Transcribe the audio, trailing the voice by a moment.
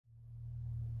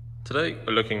Today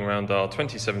we're looking around our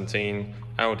 2017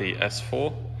 Audi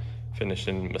S4 finished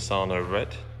in Misano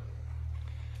Red.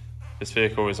 This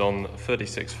vehicle is on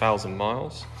 36,000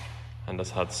 miles and has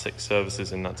had 6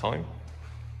 services in that time.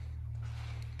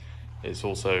 It's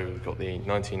also got the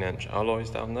 19-inch alloys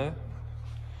down there,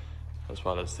 as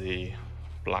well as the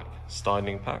black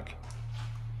styling pack,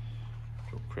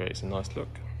 which creates a nice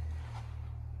look.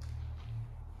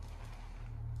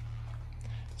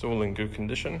 It's all in good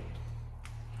condition.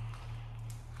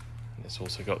 It's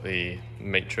also got the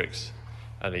matrix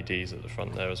LEDs at the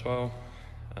front there as well,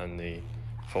 and the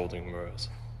folding mirrors.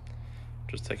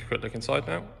 Just take a quick look inside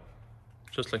now.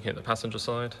 Just looking at the passenger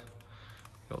side,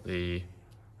 got the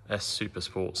S Super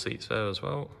Sport seats there as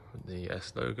well, with the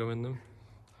S logo in them.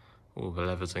 All the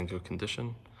leathers in good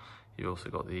condition. You've also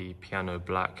got the piano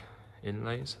black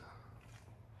inlays.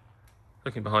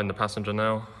 Looking behind the passenger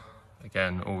now,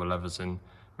 again, all the leathers in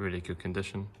really good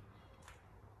condition.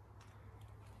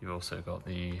 You've also got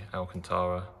the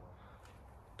Alcantara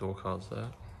door cards there.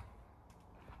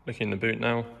 Looking in the boot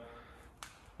now,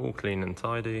 all clean and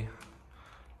tidy.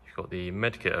 You've got the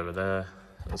med kit over there,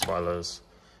 as well as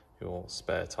your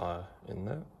spare tyre in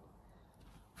there.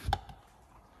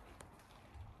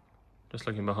 Just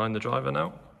looking behind the driver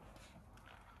now.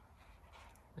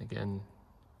 Again,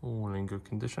 all in good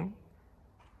condition.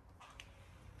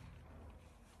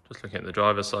 Just looking at the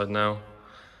driver's side now.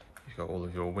 You've got all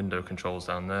of your window controls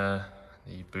down there,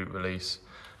 the boot release,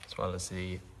 as well as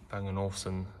the Bang &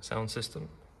 Olufsen sound system.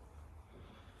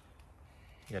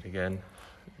 Yet again,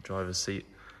 the driver's seat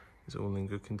is all in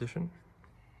good condition.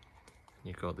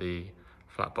 You've got the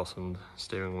flat-bottomed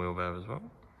steering wheel there as well.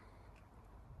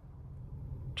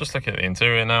 Just looking at the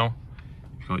interior now,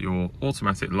 you've got your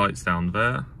automatic lights down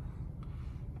there,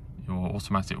 your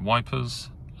automatic wipers,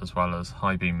 as well as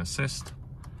high beam assist.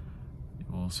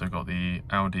 You've also got the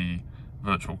Audi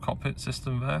virtual cockpit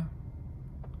system there.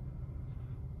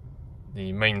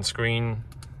 The main screen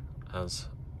has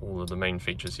all of the main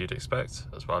features you'd expect,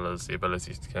 as well as the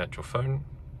ability to connect your phone.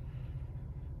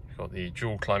 You've got the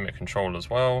dual climate control as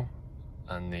well,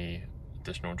 and the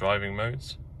additional driving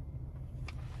modes.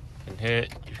 In here,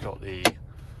 you've got the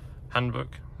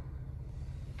handbook.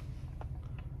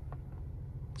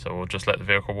 So we'll just let the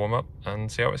vehicle warm up and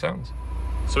see how it sounds.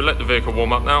 So we'll let the vehicle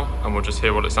warm up now, and we'll just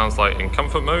hear what it sounds like in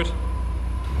comfort mode.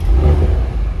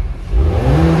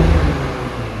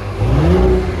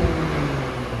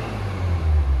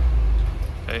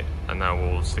 Okay, and now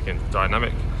we'll stick into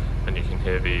dynamic, and you can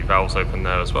hear the valves open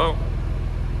there as well.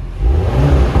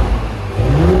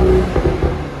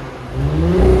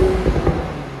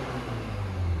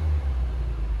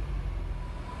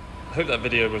 I hope that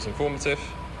video was informative.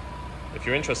 If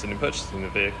you're interested in purchasing the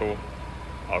vehicle,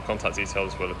 our contact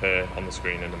details will appear on the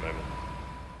screen in a moment.